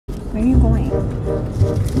Where are you going?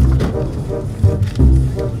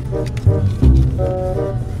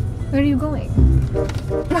 Where are you going?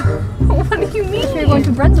 What do you mean? You're going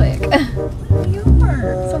to Brunswick. You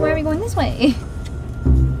are. So why are we going this way?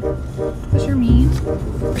 What's your mean?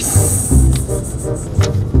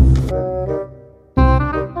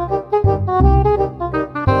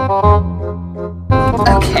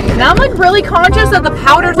 Okay. Now I'm like really conscious that the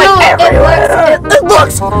powder's like everywhere. It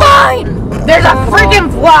looks fine! There's a freaking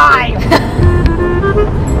fly!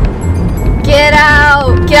 Get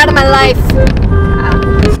out! Get out of my life!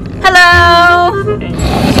 Hello!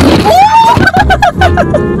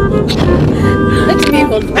 Let's be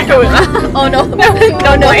hold. Oh no!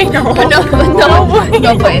 No!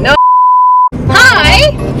 No!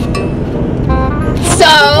 Hi! So,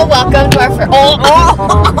 welcome to our first.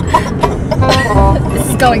 This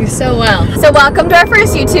is going so well. So, welcome to our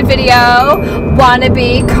first YouTube video,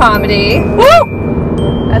 WannaBe Comedy. Woo!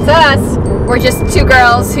 That's us. We're just two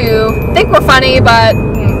girls who think we're funny, but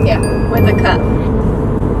yeah, with a cup.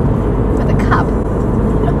 With a cup.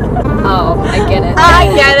 Oh, I get it.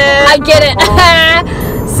 I get it.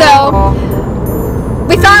 So,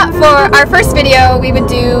 we thought for our first video we would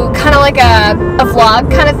do kind of like a vlog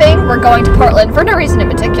kind of thing. We're going to Portland for no reason in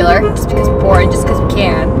particular, just because we're bored, just because we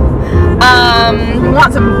can. We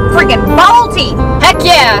want some freaking bubble tea. Heck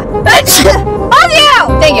yeah! Oh yeah!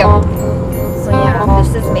 Thank you. So yeah,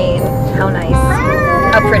 this is Maine. How nice.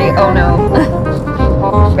 How pretty. Oh no.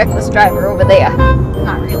 Reckless driver over there.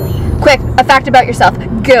 Not really. Quick, a fact about yourself.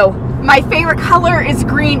 Go. My favorite color is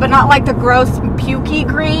green, but not like the gross pukey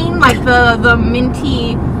green, like the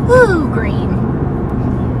minty green.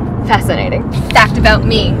 Fascinating. Fact about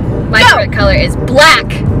me. My favorite color is black.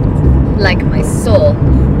 Like my soul.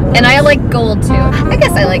 And I like gold too. I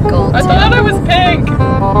guess I like gold too. I thought I was pink.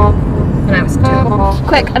 When I was 2.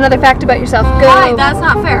 Quick, another fact about yourself. Go. Why? That's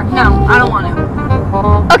not fair. No, I don't want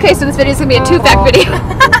to. Okay, so this video is going to be a 2-fact video.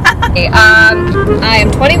 Okay, I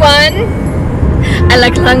am 21. I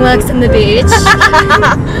like long walks on the beach.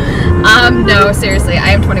 No, seriously, I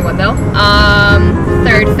am 21 though.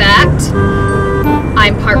 Third fact,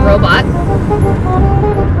 I'm part robot.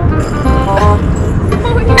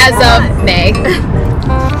 As of May.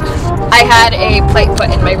 I had a plate put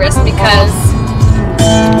in my wrist because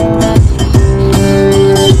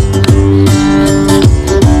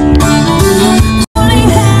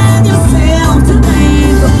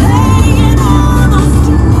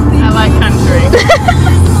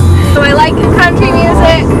so I like country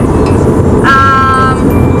music.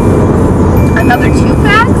 Another 2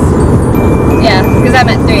 facts? Yeah, because I'm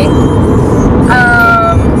at 3.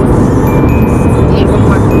 Need one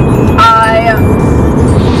more. I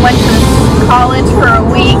went to college for a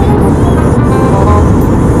week,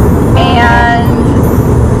 and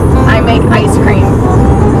I make ice cream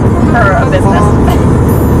for a business.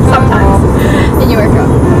 Sometimes. And you work at?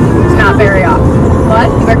 Not very often. What?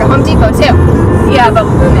 You work at Home Depot too? Yeah, but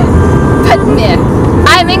meh.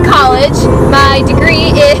 I'm in college. My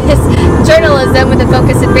degree is journalism with a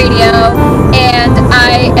focus in radio, and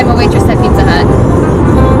I am a waitress at Pizza Hut.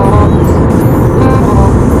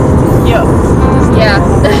 Yeah.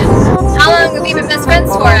 How long have we been best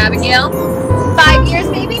friends for, Abigail? 5 years,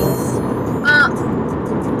 maybe?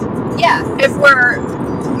 Yeah. If we're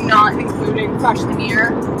not including freshman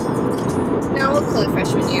year, No, we'll include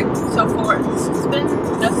freshman year. so it's been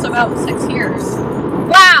just about 6 years.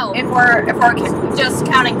 Wow! If we're just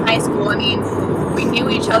counting high school, I mean, we knew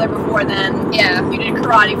each other before then. Yeah. You did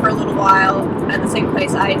karate for a little while at the same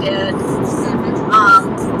place I did.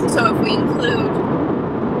 So if we include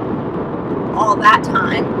all that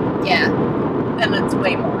time, Yeah. then it's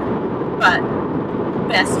way more. But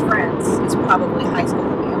best friends is probably high school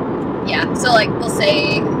and beyond. Yeah. So, like, we'll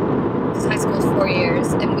say, because high school is 4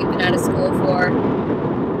 years, and we've been out of school for,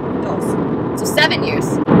 so 7 years.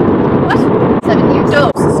 What? 7 years.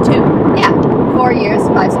 Dose is 2. Yeah. 4 years,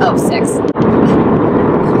 5, 6.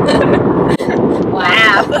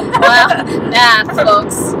 Wow. Wow. Math,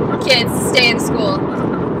 folks. Kids, stay in school.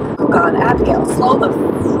 Oh God, Abigail, slow the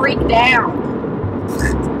freak down.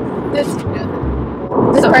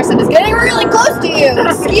 This person is getting really close to you.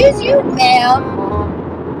 Excuse you, ma'am.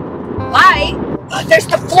 Why? There's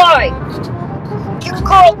the fly.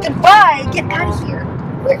 Girl, goodbye. Get out of here.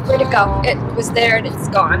 Where'd it go? It was there and it's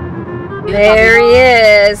gone. There he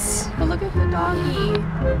is. But look at the doggy.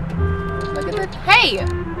 Look at the... Hey!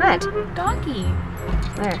 What? Doggy.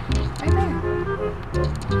 Where? Right there.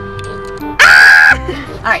 Ah!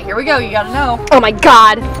 Alright, here we go. You gotta know. Oh my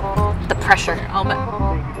God. The pressure. I'll bet.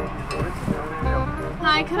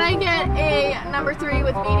 Hi, could I get a number 3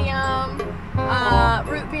 with medium?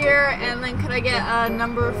 root beer, and then could I get a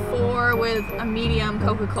number 4 with a medium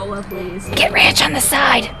Coca-Cola, please? Get ranch on the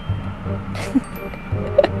side. I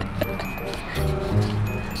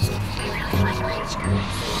really like ranch,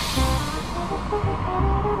 guys.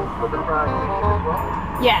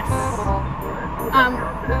 Yes.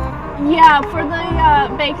 Yeah, for the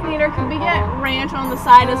Baconator, could we get ranch on the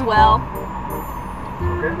side as well?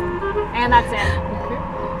 And that's it.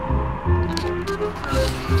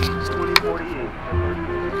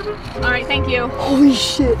 Alright, thank you. Holy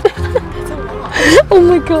shit. That's a lot. Oh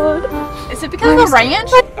my god. Is it because of the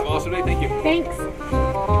ranch? Have an awesome day, thank you. Thanks.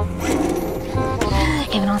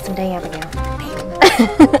 Have an awesome day, Abigail.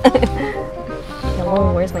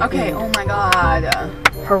 Hello, where's my Okay, food? oh my god.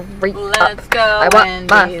 Hurry Let's up. go. I want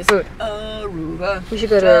my Wendy's. food. Aruba. We should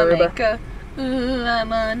go to Aruba. Jamaica. Ooh, I'm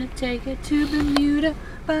gonna take it to Bermuda,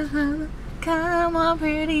 Bahama. Come on,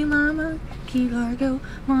 pretty mama. Key Largo,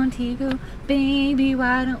 Montego. Baby,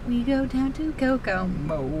 why don't we go down to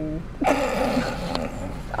Kokomo?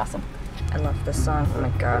 Awesome. I love this song. Oh my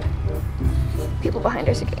god. People behind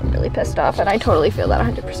us are getting really pissed off, and I totally feel that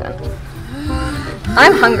 100%.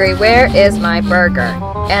 I'm hungry. Where is my burger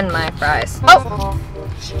and my fries? Oh!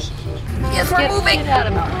 Yes, we're moving. Get out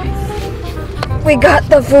of my way. We got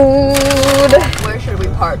the food. Where should we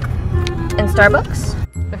park? In Starbucks.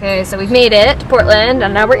 Okay, so we've made it to Portland,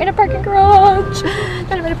 and now we're in a parking garage.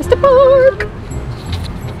 Not a better place to park.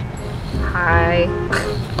 Hi.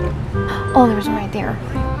 Oh, there was one right there.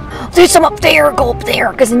 There's some up there. Go up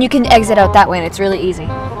there, because then you can exit out that way, and it's really easy.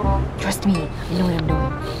 Trust me, I know what I'm doing.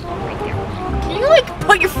 Right there. Can you like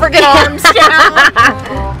put your friggin' arms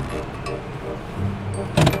down?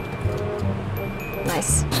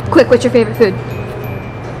 Nice. Quick, what's your favorite food?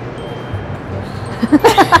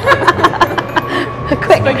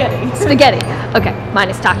 Quick. Spaghetti. Spaghetti. Okay, mine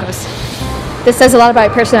is tacos. This says a lot about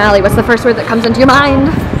your personality. What's the first word that comes into your mind?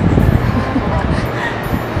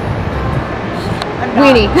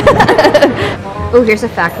 Weenie. Oh, here's a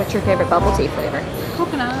fact. What's your favorite bubble tea flavor?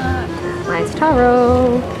 Coconut. Mine's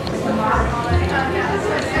taro.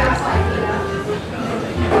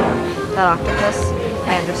 That octopus,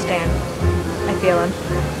 I understand. I feel him.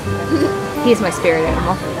 He's my spirit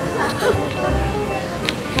animal.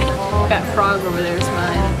 That frog over there is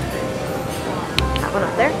mine. That one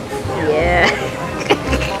up there? Yeah.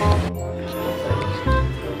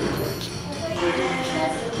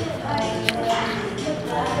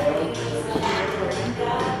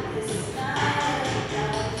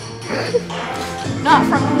 Not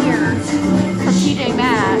from here. From TJ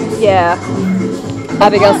Maxx. Yeah.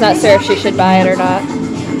 Abigail's not sure if she should buy it or not.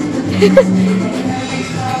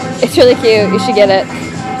 It's really cute. You should get it.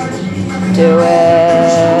 Do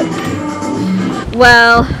it.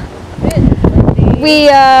 Well, we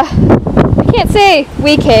can't say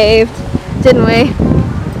we caved, didn't we?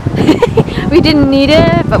 We didn't need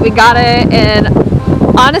it, but we got it, and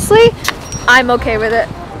honestly, I'm okay with it.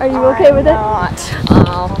 Are you okay with it? Not.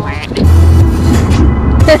 Oh.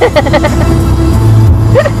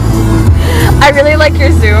 I really like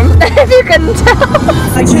your zoom, if you couldn't tell.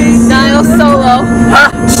 Niall Solo.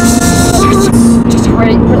 Just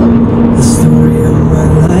right. The story of my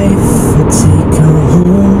life, I take her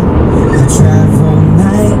home, I drive all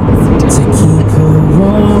night to keep her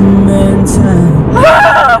warm and time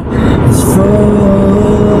is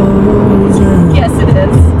frozen. Yes, it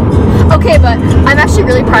is. Okay, but I'm actually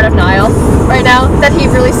really proud of Niall right now that he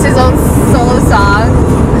released his own solo song.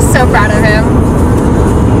 I'm so proud of him.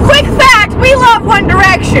 Quick fact, we love One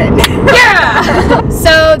Direction. Yeah!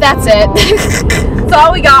 So that's it. That's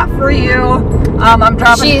all we got for you. I'm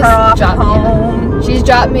dropping her off home. She's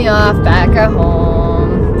dropped me off back at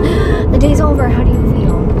home. The day's over. How do you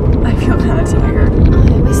feel? I feel kind of tired.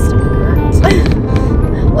 My stomach hurts.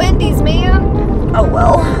 Wendy's, man. Oh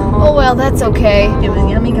well. Oh well, that's okay. It was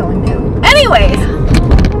yummy going down. Anyways.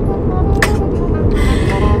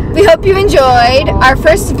 We hope you enjoyed our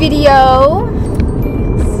first video.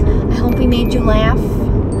 I hope we made you laugh.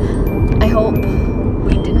 I hope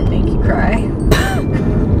We didn't make you cry.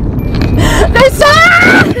 there's some.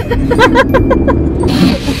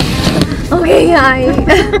 Okay, hi.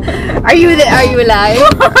 Are you alive?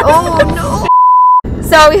 Oh no.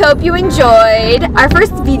 So we hope you enjoyed our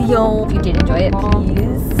first video. If you did enjoy it,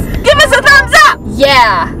 please Give us a thumbs up.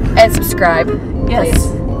 yeah, and subscribe. Yes.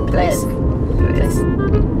 Please.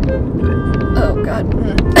 Oh god.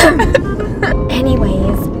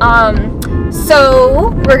 Anyways, so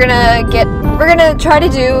we're gonna try to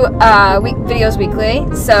do videos weekly.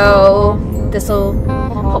 So this will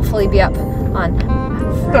hopefully be up on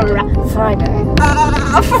Friday.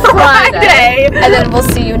 Friday. And then we'll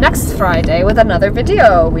see you next Friday with another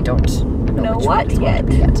video. We don't know what yet.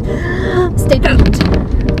 Stay tuned.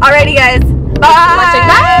 Alrighty, guys. Bye.